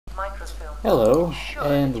Hello,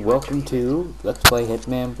 and welcome to Let's Play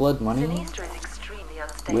Hitman Blood Money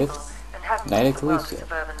with Night of Khaleesi.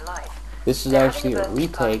 This is actually a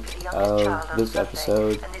retake of this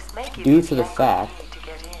episode due to the fact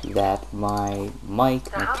that my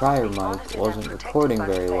prior mic, wasn't recording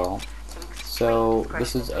very well. So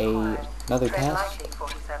this is another test,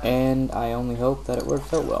 and I only hope that it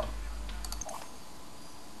works out well.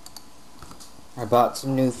 I bought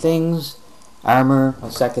some new things. Armor,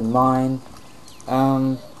 a second mine.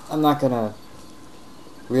 I'm not gonna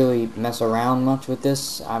really mess around much with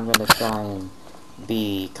this. I'm gonna try and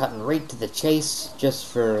be cutting right to the chase just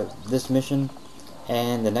for this mission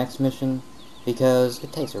and the next mission, because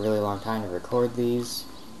it takes a really long time to record these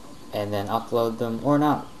and then upload them, or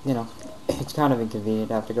not, it's kind of inconvenient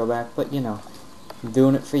to have to go back, but I'm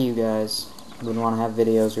doing it for you guys. Wouldn't want to have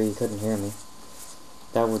videos where you couldn't hear me.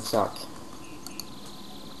 That would suck.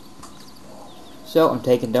 So, I'm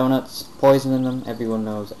taking donuts, poisoning them. Everyone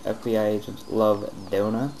knows FBI agents love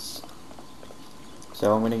donuts.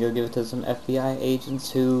 So, I'm going to go give it to some FBI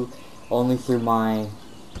agents who, only through my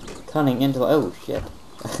cunning intellect... Oh, shit.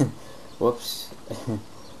 Whoops.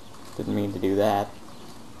 Didn't mean to do that.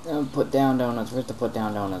 Put down donuts. Where's the put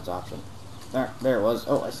down donuts option? There it was.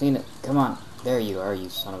 Oh, I seen it. Come on. There you are, you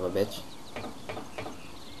son of a bitch.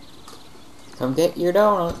 Come get your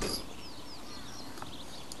donuts.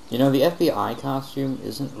 The FBI costume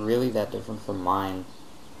isn't really that different from mine.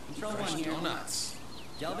 Control 1 here. Donuts.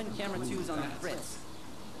 Delvin camera 2 is on the fritz.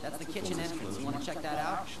 That's the kitchen entrance. You want to check that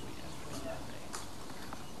out?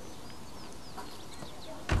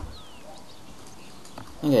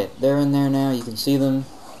 Okay, they're in there now. You can see them.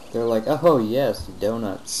 They're like, oh yes,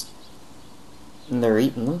 donuts. And they're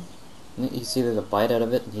eating them. You see there's a bite out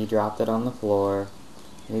of it, and he dropped it on the floor.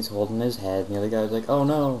 And he's holding his head, and the other guy's like, oh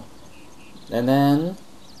no. And then...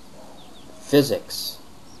 physics.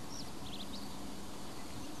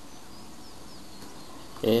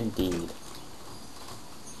 Indeed.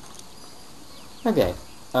 Okay,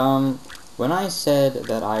 when I said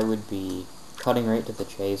that I would be cutting right to the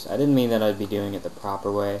chase, I didn't mean that I'd be doing it the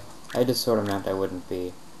proper way. I just sort of meant I wouldn't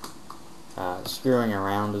be screwing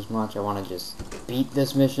around as much. I want to just beat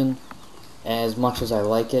this mission as much as I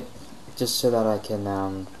like it, just so that I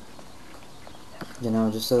can,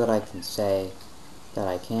 just so that I can say that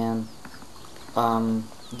I can.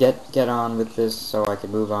 Get on with this so I can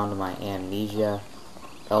move on to my Amnesia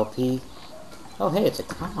LP. Oh, hey, it's a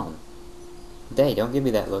clown. Hey, don't give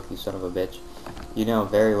me that look, you son of a bitch. You know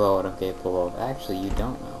very well what I'm capable of. Actually, you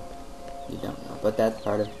don't know. You don't know. But that's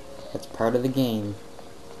part of the game.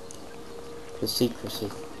 The secrecy.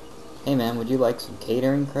 Hey, man, would you like some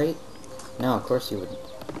catering crate? No, of course you wouldn't.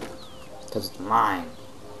 Because it's mine.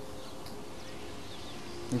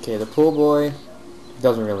 Okay, the pool boy...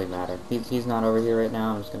 doesn't really matter. He's not over here right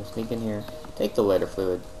now. I'm just going to sneak in here. Take the lighter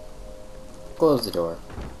fluid. Close the door.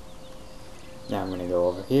 Now I'm going to go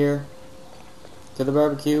over here to the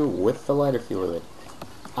barbecue with the lighter fluid.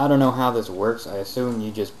 I don't know how this works. I assume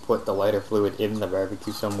you just put the lighter fluid in the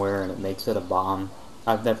barbecue somewhere and it makes it a bomb.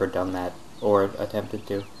 I've never done that or attempted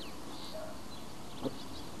to.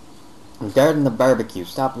 I'm guarding the barbecue.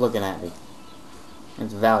 Stop looking at me.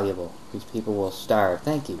 It's valuable. These people will starve.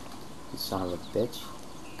 Thank you. You son of a bitch.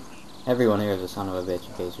 Everyone here is a son of a bitch,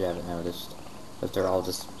 in case you haven't noticed. But they're all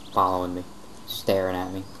just following me, staring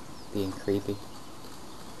at me, being creepy.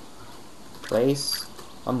 Place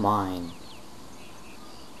a mine.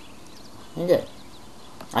 Okay.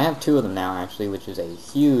 I have 2 of them now, actually, which is a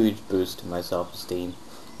huge boost to my self-esteem.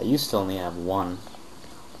 I used to only have 1.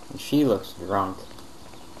 And she looks drunk,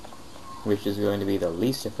 which is going to be the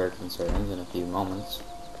least of her concerns in a few moments.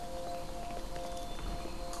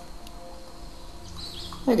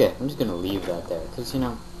 Okay, I'm just gonna leave that there, because,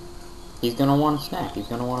 he's gonna want a snack, he's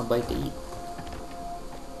gonna want a bite to eat.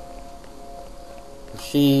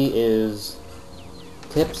 She is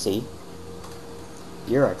tipsy.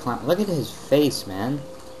 You're a clown. Look at his face, man.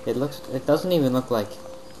 It doesn't even look like...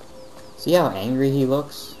 See how angry he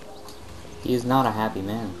looks? He is not a happy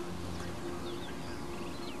man.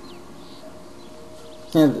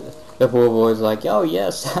 And the poor boy's like, oh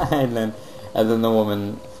yes, and then the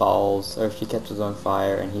woman falls, or she catches on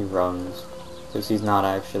fire, and he runs, because he's not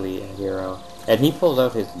actually a hero. And he pulls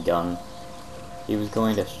out his gun. He was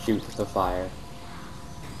going to shoot the fire.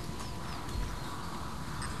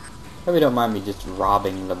 Hope you don't mind me just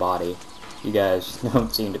robbing the body. You guys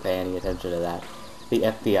don't seem to pay any attention to that. The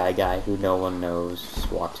FBI guy who no one knows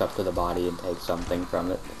just walks up to the body and takes something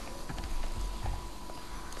from it.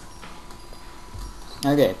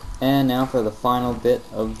 Okay, and now for the final bit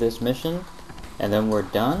of this mission, and then we're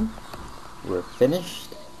done. We're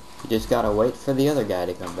finished. You just gotta wait for the other guy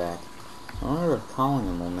to come back. I wonder if calling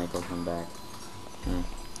him will make him come back.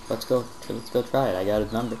 Let's go try it. I got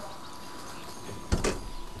his number.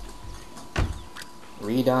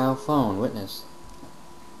 Redial phone, witness.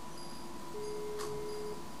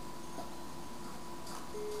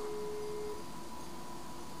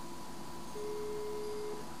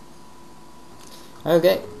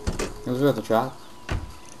 Okay, it was worth a try.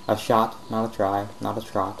 A shot, not a try, not a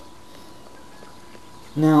trot.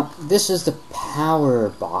 Now, this is the power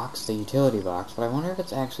box, the utility box, but I wonder if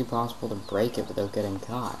it's actually possible to break it without getting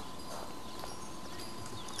caught.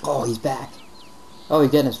 Oh, he's back. Oh,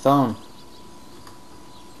 he's getting his phone.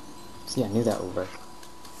 See, I knew that would work.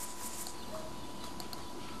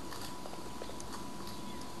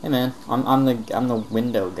 Hey man, I'm the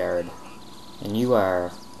window guard, and you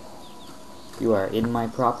are in my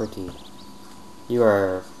property. You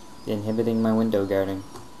are inhibiting my window guarding.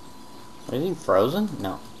 Is he frozen?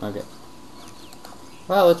 No. Okay.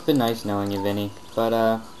 Well, it's been nice knowing you, Vinny,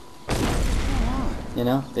 but you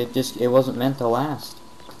know, it wasn't meant to last.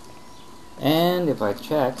 And if I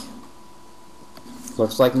check,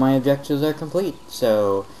 looks like my objectives are complete.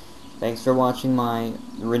 So, thanks for watching my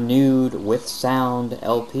renewed with sound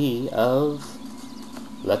LP of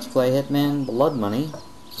Let's Play Hitman Blood Money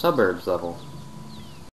Suburbs level.